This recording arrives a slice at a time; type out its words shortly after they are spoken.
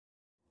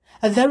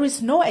There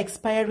is no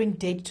expiring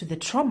date to the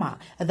trauma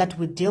that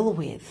we deal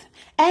with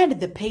and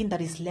the pain that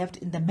is left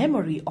in the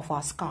memory of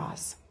our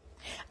scars.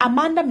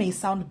 Amanda may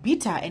sound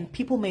bitter and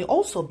people may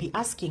also be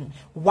asking,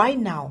 why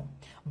now?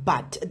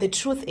 But the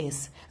truth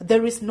is,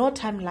 there is no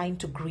timeline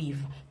to grief,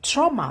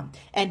 trauma,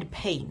 and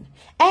pain,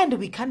 and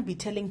we can't be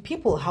telling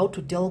people how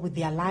to deal with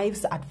their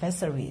life's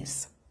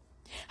adversaries.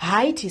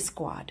 Hi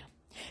T-Squad.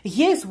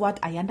 Here's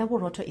what Ayanda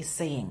Borotho is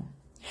saying.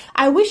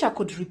 I wish I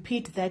could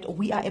repeat that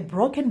we are a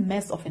broken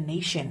mess of a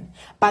nation,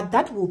 but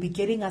that will be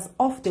getting us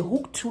off the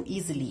hook too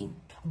easily.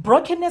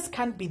 Brokenness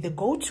can't be the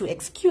go-to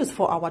excuse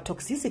for our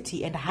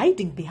toxicity, and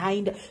hiding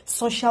behind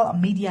social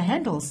media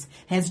handles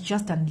has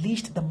just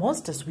unleashed the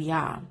monsters we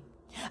are.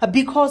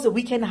 Because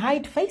we can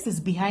hide faces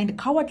behind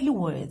cowardly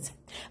words.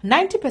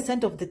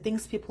 90% of the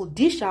things people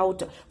dish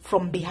out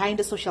from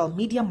behind social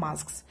media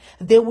masks,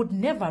 they would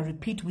never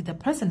repeat with the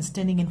person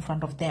standing in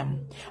front of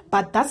them.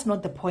 But that's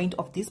not the point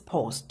of this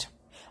post.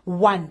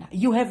 1.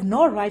 You have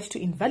no right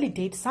to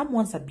invalidate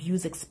someone's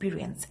abuse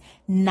experience.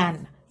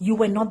 None. You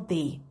were not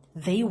there.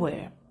 They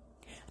were.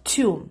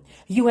 2.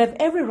 You have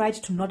every right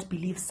to not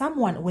believe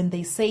someone when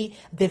they say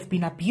they've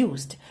been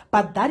abused,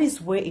 but that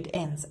is where it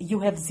ends.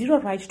 You have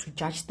zero right to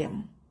judge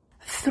them.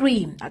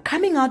 3.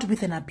 Coming out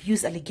with an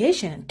abuse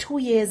allegation 2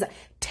 years,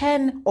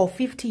 10 or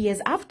 50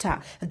 years after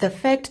the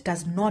fact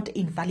does not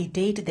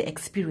invalidate the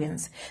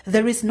experience.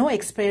 There is no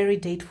expiry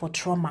date for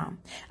trauma.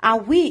 Are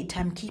we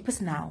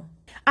timekeepers now?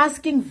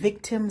 Asking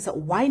victims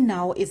why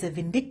now is a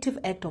vindictive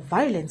act of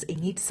violence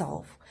in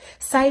itself.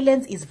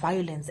 Silence is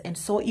violence, and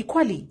so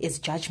equally is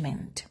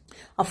judgment.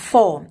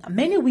 4.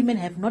 Many women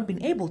have not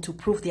been able to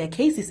prove their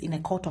cases in a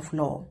court of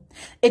law.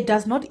 It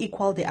does not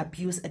equal the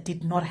abuse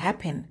did not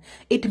happen.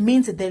 It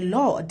means the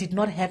law did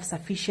not have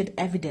sufficient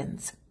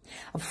evidence.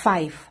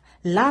 5.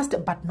 Last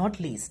but not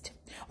least,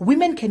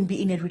 women can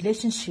be in a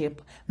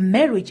relationship,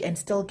 marriage, and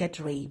still get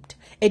raped.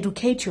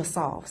 Educate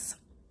yourselves.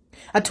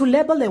 To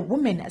label a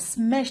woman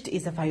smashed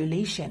is a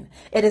violation.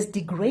 It is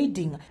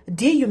degrading,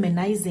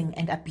 dehumanizing,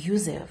 and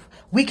abusive.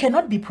 We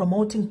cannot be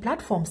promoting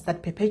platforms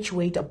that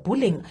perpetuate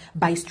bullying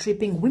by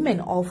stripping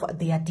women of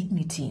their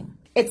dignity.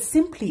 It's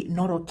simply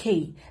not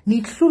okay.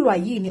 Nihlulwa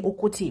yini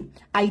ukuthi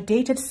I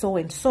dated so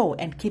and so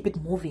and keep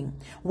it moving?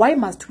 Why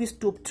must we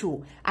stoop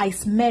to I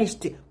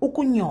smashed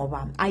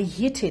ukunyoba, I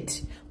hit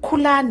it?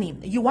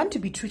 Kulani, you want to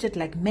be treated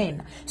like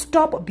men.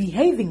 Stop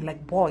behaving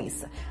like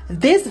boys.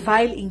 This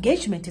vile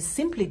engagement is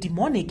simply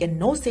demonic and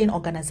no sane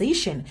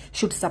organization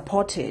should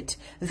support it.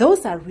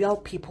 Those are real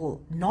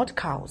people, not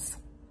cows.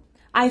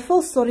 I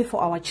feel sorry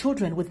for our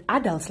children with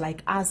adults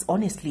like us,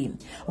 honestly.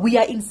 We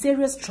are in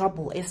serious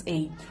trouble,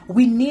 SA.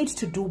 We need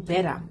to do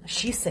better,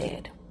 she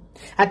said.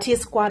 At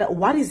T-Squad,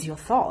 what is your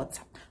thoughts?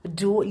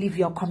 Do leave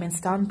your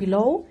comments down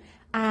below.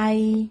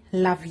 I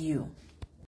love you.